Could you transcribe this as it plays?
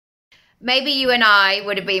maybe you and I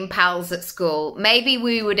would have been pals at school. Maybe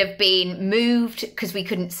we would have been moved because we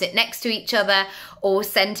couldn't sit next to each other, or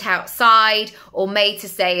sent outside, or made to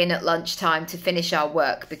stay in at lunchtime to finish our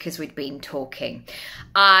work because we'd been talking.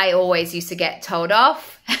 I always used to get told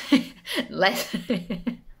off.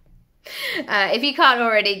 If you can't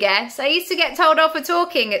already guess, I used to get told off for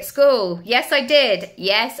talking at school. Yes, I did.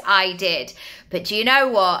 Yes, I did. But do you know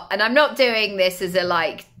what? And I'm not doing this as a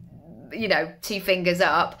like, you know, 2 fingers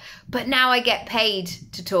up, but now I get paid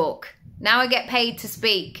to talk. Now I get paid to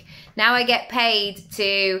speak. Now I get paid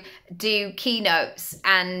to do keynotes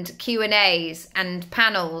and Q&As and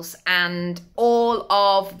panels and all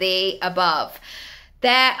of the above.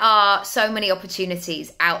 There are so many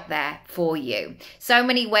opportunities out there for you. So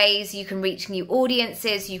many ways you can reach new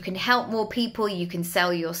audiences, you can help more people, you can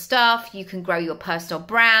sell your stuff, you can grow your personal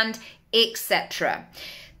brand, etc.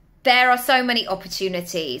 There are so many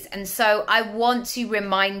opportunities, and so I want to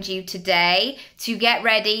remind you today to get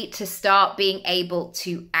ready to start being able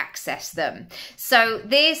to access them. So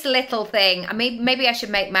this little thing, I mean, maybe I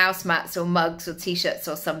should make mouse mats or mugs or t-shirts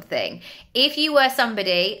or something. If you were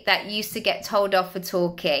somebody that used to get told off for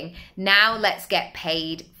talking, now let's get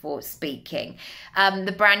paid for speaking.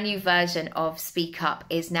 The brand new version of Speak Up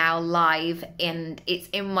is now live and it's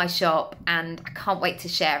in my shop, and I can't wait to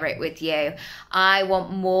share it with you. I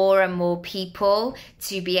want more and more people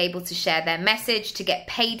to be able to share their message, to get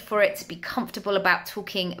paid for it, to be comfortable about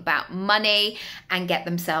talking about money and get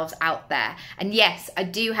themselves out there. And yes, I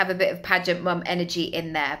do have a bit of pageant mum energy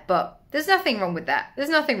in there, but there's nothing wrong with that. There's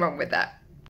nothing wrong with that.